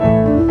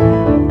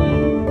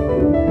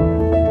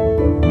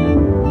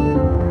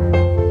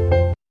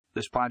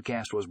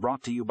podcast was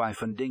brought to you by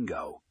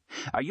Fundingo.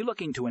 Are you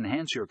looking to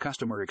enhance your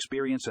customer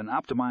experience and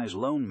optimize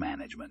loan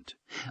management?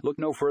 Look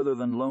no further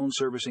than loan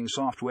servicing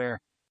software.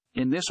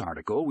 In this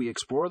article, we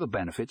explore the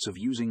benefits of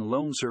using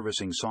loan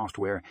servicing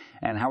software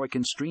and how it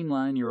can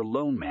streamline your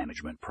loan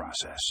management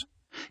process.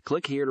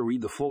 Click here to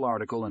read the full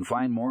article and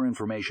find more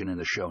information in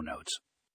the show notes.